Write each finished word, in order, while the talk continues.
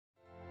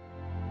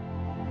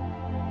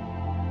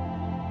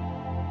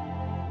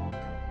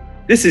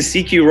This is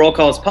CQ Roll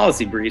Call's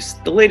Policy Briefs,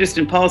 the latest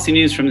in policy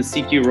news from the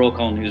CQ Roll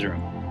Call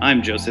newsroom.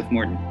 I'm Joseph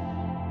Morton.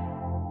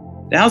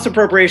 The House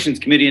Appropriations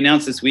Committee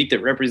announced this week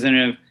that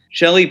Representative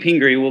Chellie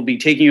Pingree will be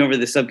taking over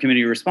the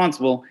subcommittee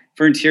responsible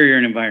for Interior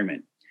and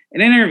Environment.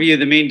 In an interview,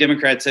 the Maine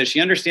Democrat says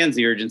she understands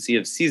the urgency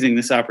of seizing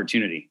this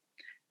opportunity.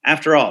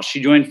 After all, she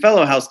joined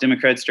fellow House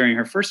Democrats during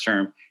her first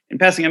term in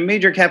passing a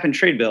major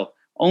cap-and-trade bill,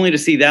 only to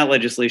see that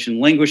legislation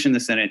languish in the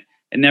Senate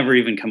and never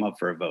even come up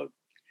for a vote.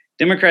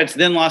 Democrats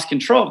then lost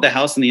control of the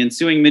House in the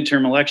ensuing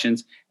midterm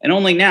elections, and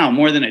only now,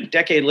 more than a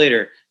decade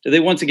later, do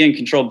they once again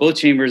control both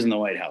chambers in the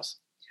White House.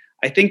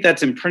 I think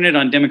that's imprinted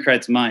on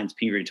Democrats' minds,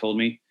 Pingree told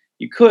me.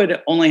 You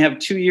could only have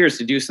 2 years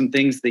to do some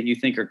things that you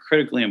think are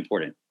critically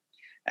important.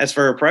 As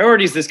for her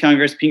priorities this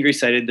Congress, Pingree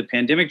cited the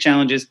pandemic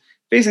challenges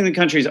facing the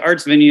country's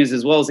arts venues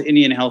as well as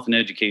Indian health and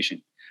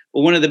education.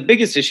 But one of the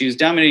biggest issues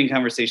dominating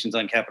conversations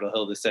on Capitol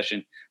Hill this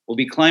session will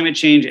be climate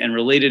change and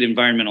related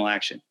environmental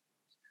action.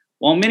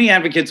 While many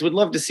advocates would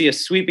love to see a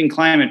sweeping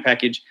climate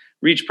package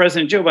reach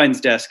President Joe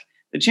Biden's desk,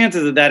 the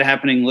chances of that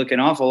happening look an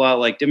awful lot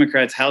like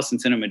Democrats' House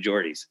and Senate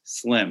majorities,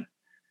 slim.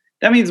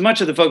 That means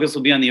much of the focus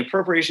will be on the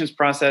appropriations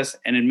process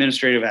and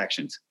administrative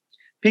actions.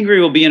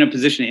 Pingree will be in a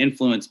position to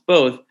influence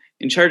both,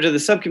 in charge of the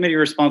subcommittee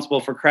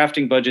responsible for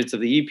crafting budgets of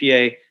the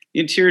EPA, the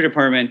Interior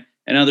Department,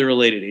 and other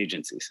related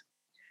agencies.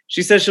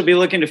 She says she'll be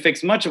looking to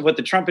fix much of what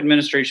the Trump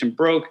administration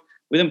broke,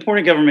 with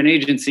important government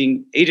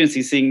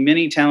agencies seeing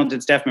many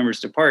talented staff members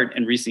depart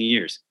in recent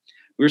years.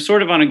 We were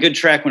sort of on a good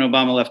track when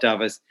Obama left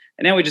office,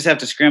 and now we just have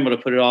to scramble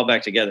to put it all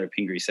back together,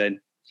 Pingree said.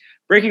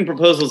 Breaking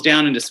proposals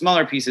down into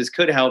smaller pieces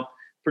could help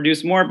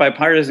produce more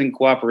bipartisan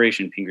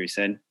cooperation, Pingree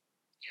said.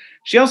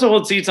 She also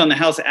holds seats on the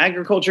House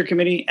Agriculture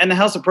Committee and the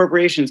House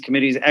Appropriations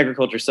Committee's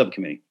Agriculture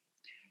Subcommittee.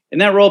 In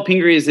that role,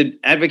 Pingree has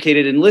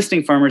advocated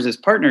enlisting farmers as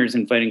partners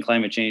in fighting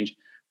climate change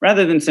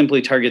rather than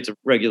simply targets of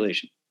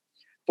regulation.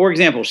 For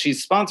example,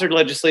 she's sponsored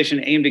legislation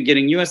aimed at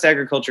getting U.S.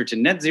 agriculture to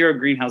net zero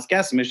greenhouse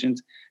gas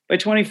emissions by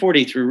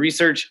 2040 through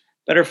research,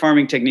 better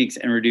farming techniques,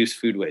 and reduced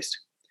food waste.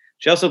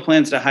 She also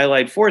plans to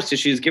highlight forest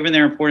issues given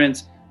their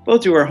importance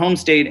both to her home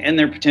state and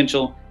their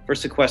potential for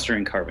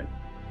sequestering carbon.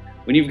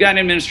 When you've got an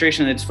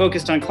administration that's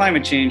focused on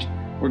climate change,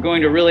 we're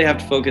going to really have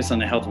to focus on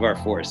the health of our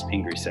forests,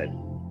 Pingree said.